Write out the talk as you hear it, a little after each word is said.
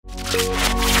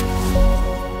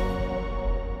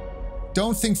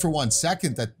Don't think for 1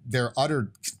 second that their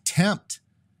utter contempt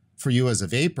for you as a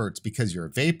vapor, it's because you're a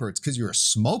vapor, it's because you're a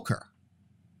smoker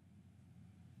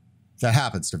that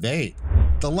happens to vape.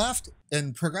 The left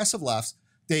and progressive lefts,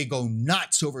 they go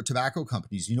nuts over tobacco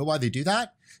companies. You know why they do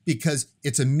that? Because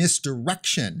it's a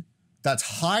misdirection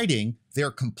that's hiding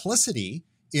their complicity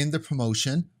in the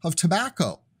promotion of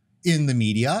tobacco in the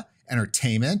media,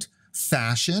 entertainment,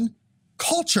 fashion,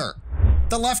 culture.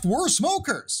 The left were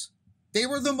smokers. They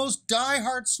were the most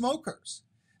diehard smokers.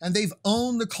 And they've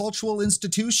owned the cultural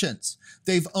institutions.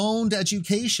 They've owned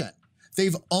education.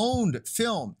 They've owned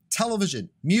film, television,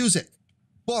 music,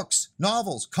 books,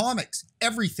 novels, comics,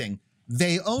 everything.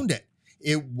 They owned it.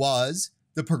 It was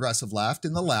the progressive left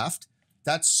and the left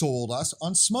that sold us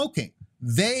on smoking.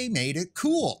 They made it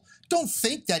cool. Don't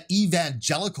think that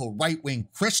evangelical right-wing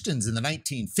Christians in the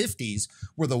 1950s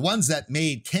were the ones that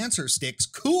made cancer sticks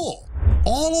cool.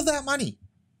 All of that money,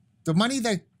 the money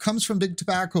that comes from big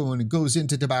tobacco and it goes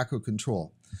into tobacco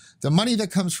control, the money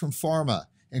that comes from pharma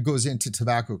and goes into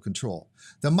tobacco control,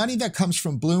 the money that comes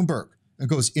from Bloomberg and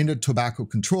goes into tobacco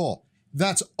control,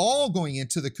 that's all going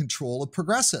into the control of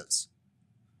progressives.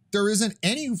 There isn't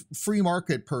any free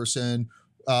market person,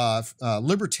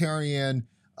 libertarian,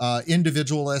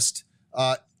 individualist,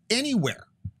 anywhere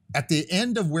at the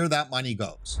end of where that money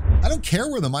goes. I don't care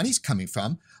where the money's coming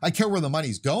from. I care where the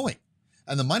money's going.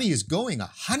 And the money is going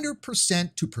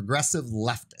 100% to progressive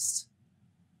leftists.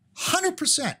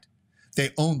 100%. They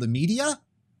own the media.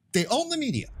 They own the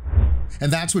media.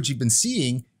 And that's what you've been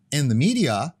seeing in the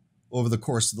media over the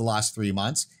course of the last 3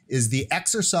 months, is the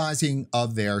exercising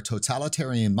of their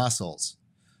totalitarian muscles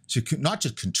to not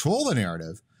just control the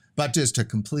narrative, but just to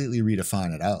completely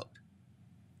redefine it out,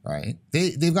 right?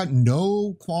 They've got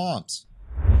no qualms.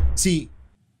 See,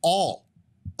 all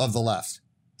of the left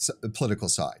political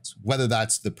sides, whether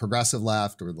that's the progressive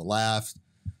left or the left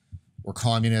or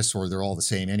communists, or they're all the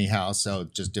same anyhow, so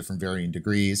just different varying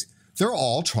degrees, they're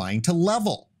all trying to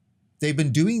level. They've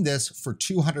been doing this for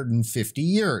 250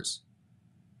 years,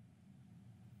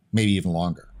 maybe even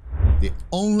longer. The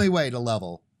only way to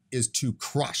level is to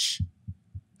crush.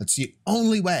 That's the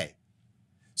only way.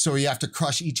 So you have to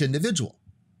crush each individual.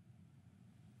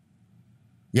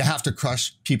 You have to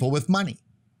crush people with money.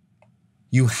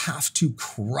 You have to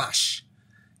crush.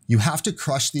 You have to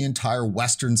crush the entire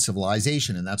Western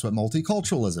civilization, and that's what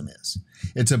multiculturalism is.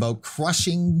 It's about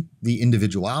crushing the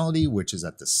individuality, which is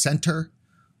at the center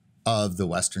of the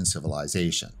Western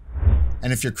civilization.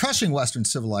 And if you're crushing Western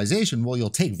civilization, well, you'll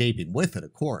take vaping with it,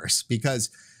 of course, because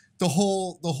the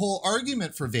whole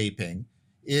argument for vaping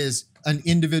is an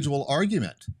individual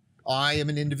argument. I am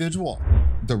an individual.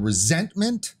 The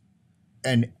resentment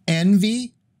and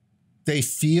envy they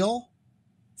feel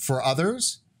for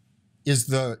others is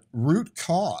the root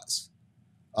cause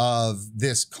of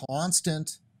this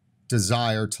constant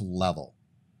desire to level.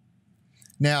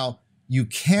 Now, you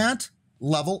can't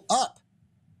level up.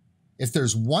 If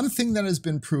there's one thing that has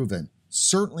been proven,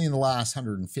 certainly in the last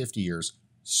 150 years,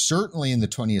 certainly in the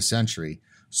 20th century,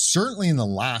 certainly in the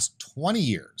last 20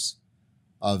 years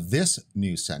of this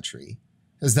new century,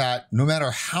 is that no matter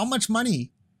how much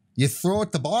money you throw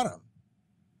at the bottom,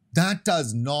 that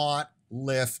does not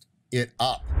lift it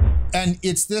up. And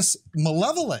it's this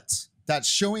malevolence that's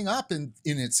showing up in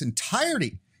its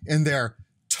entirety in their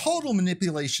total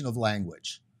manipulation of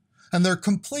language and their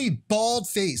complete bald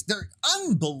face, their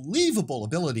unbelievable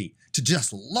ability to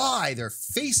just lie their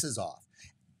faces off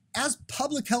as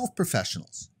public health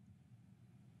professionals,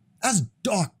 as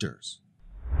doctors.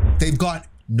 They've got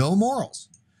no morals.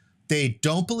 They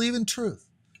don't believe in truth.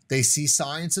 They see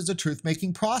science as a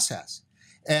truth-making process.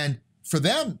 And for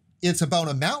them, it's about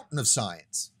a mountain of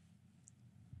science.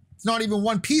 It's not even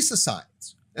one piece of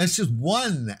science. It's just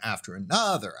one after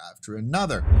another after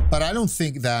another. But I don't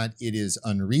think that it is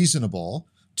unreasonable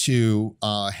to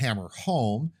hammer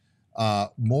home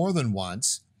more than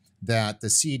once that the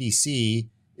CDC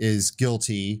is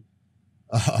guilty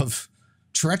of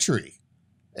treachery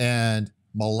and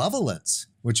malevolence,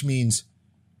 which means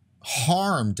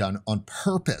harm done on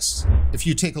purpose. If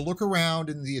you take a look around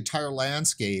in the entire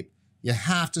landscape, you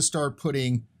have to start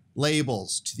putting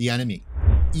labels to the enemy.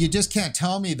 You just can't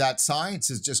tell me that science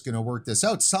is just going to work this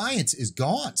out. Science is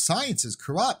gone. Science is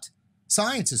corrupt.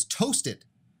 Science is toasted.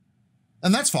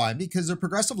 And that's fine, because the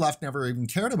progressive left never even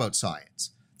cared about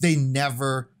science. They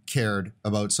never cared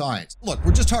about science. Look,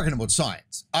 we're just talking about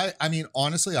science. I mean,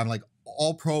 honestly, I'm like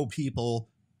all pro people,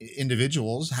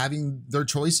 individuals having their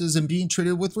choices and being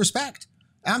treated with respect.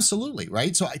 Absolutely,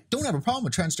 right? So I don't have a problem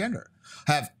with transgender.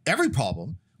 I have every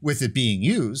problem with it being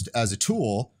used as a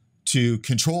tool to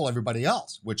control everybody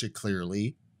else, which it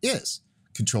clearly is.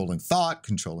 controlling thought,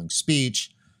 controlling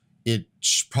speech. It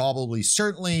probably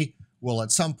certainly will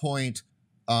at some point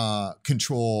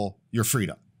control your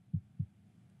freedom.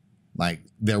 Like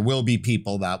there will be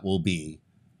people that will be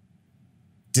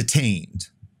detained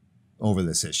over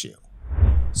this issue.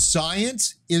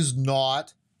 Science is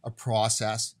not a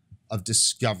process of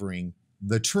discovering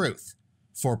the truth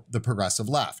for the progressive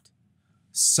left.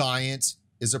 Science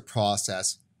is a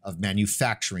process of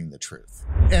manufacturing the truth.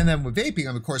 And then with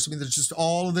vaping, of course, there's just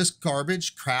all of this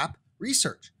garbage, crap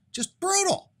research. Just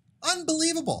brutal,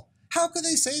 unbelievable. How could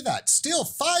they say that? Still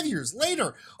 5 years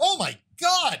later, oh my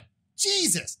God,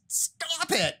 Jesus,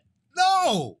 stop it.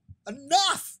 No,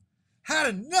 enough, had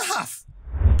enough.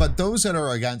 But those that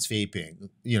are against vaping,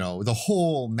 you know, the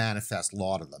whole manifest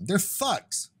lot of them, they're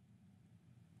thugs.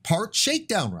 Part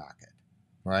shakedown racket,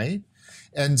 right?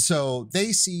 And so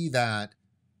they see that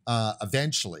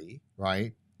eventually,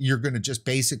 right, you're going to just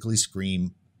basically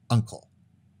scream uncle.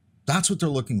 That's what they're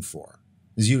looking for,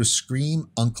 is you to scream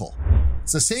uncle.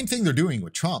 It's the same thing they're doing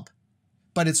with Trump,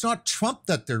 but it's not Trump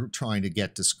that they're trying to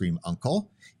get to scream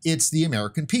uncle. It's the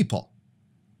American people.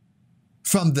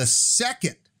 From the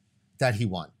second that he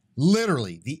won,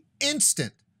 literally the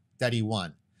instant that he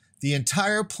won, the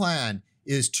entire plan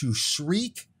is to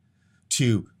shriek,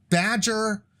 to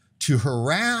badger, to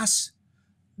harass,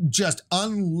 just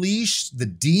unleash the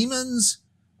demons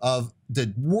of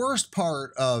the worst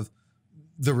part of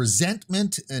the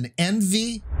resentment and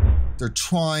envy. They're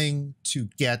trying to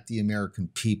get the American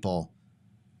people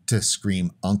to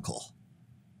scream uncle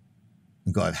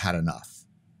and go, I've had enough.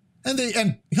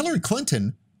 And Hillary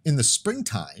Clinton in the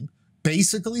springtime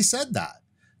basically said that,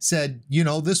 said, you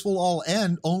know, this will all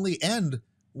only end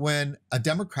when a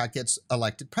Democrat gets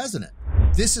elected president.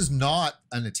 This is not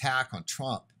an attack on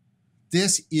Trump.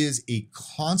 This is a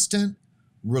constant,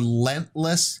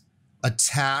 relentless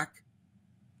attack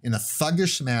in a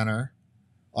thuggish manner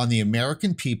on the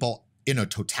American people in a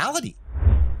totality.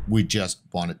 We just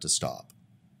want it to stop.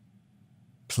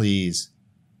 Please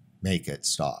make it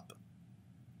stop.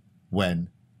 When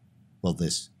will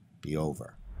this be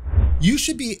over? You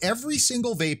should be, every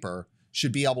single vapor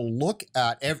should be able to look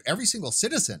at, every single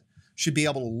citizen should be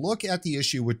able to look at the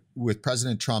issue with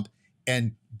President Trump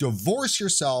and divorce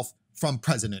yourself from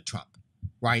President Trump,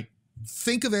 right?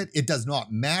 Think of it, it does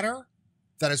not matter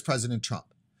that it's President Trump.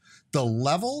 The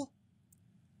level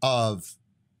of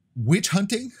witch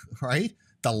hunting, right?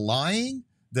 The lying,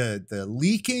 the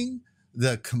leaking,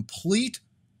 the complete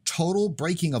total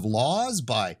breaking of laws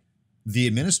by the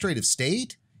administrative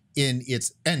state in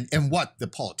its, and what the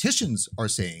politicians are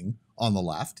saying on the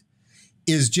left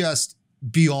is just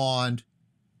beyond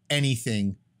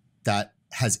anything that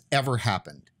has ever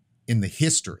happened in the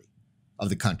history of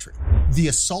the country. The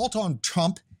assault on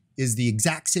Trump is the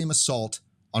exact same assault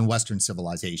on Western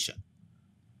civilization.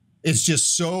 It's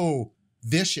just so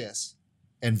vicious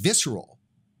and visceral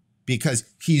because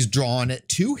he's drawn it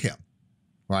to him,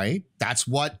 right? That's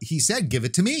what he said, give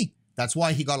it to me. That's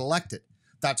why he got elected.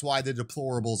 That's why the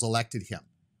deplorables elected him,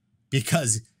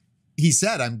 because he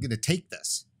said, I'm going to take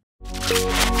this.